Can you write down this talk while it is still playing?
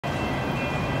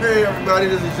Hey everybody,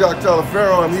 this is Jacques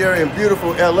Talaferro. I'm here in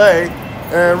beautiful LA,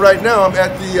 and right now I'm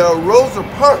at the Rosa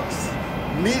Parks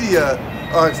Metro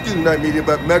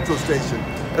Station.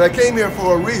 And I came here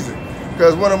for a reason,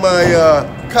 because one of my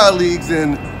colleagues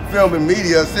in film and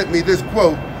media sent me this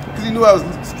quote, because he knew I was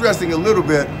stressing a little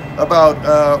bit about,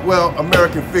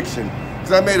 American fiction.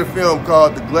 Because I made a film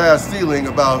called The Glass Ceiling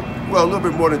about, a little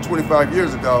bit more than 25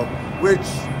 years ago, which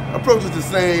approaches the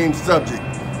same subject,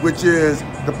 which is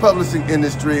the publishing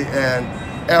industry and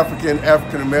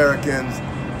African Americans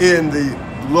in the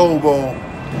global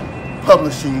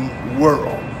publishing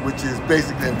world, which is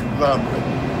basically a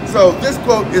conglomerate. So this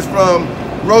quote is from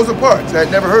Rosa Parks. I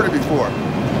had never heard it before.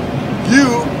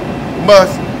 You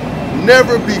must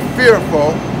never be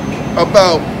fearful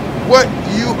about what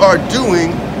you are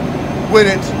doing when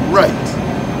it's right.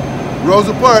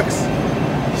 Rosa Parks,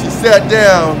 she sat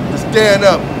down to stand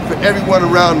up for everyone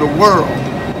around the world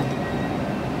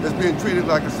that's being treated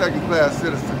like a second-class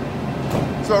citizen.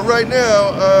 So right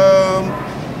now,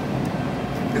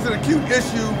 it's an acute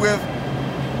issue with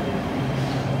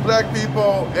black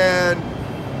people and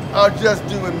our just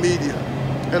doing media.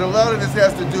 And a lot of this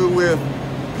has to do with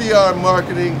PR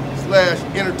marketing /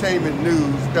 entertainment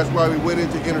news. That's why we went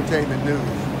into entertainment news.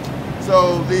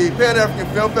 So the Pan-African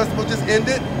Film Festival just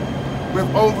ended with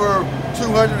over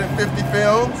 250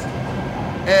 films,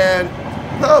 and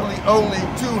probably only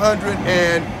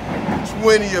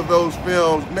 220 of those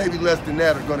films, maybe less than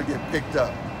that, are going to get picked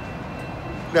up.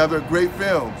 Now, they're great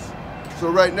films. So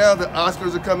right now, the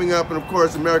Oscars are coming up, and of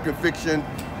course, American Fiction,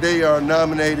 they are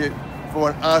nominated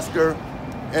for an Oscar.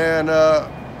 And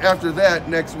after that,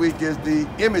 next week is the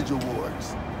Image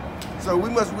Awards. So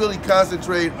we must really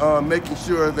concentrate on making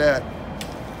sure that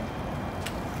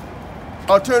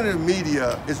alternative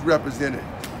media is represented.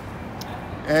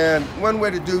 And one way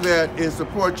to do that is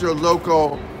support your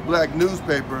local black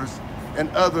newspapers and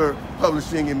other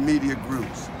publishing and media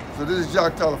groups. So this is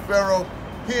Jacques Talaferro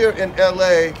here in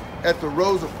LA at the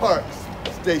Rosa Parks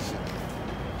Station.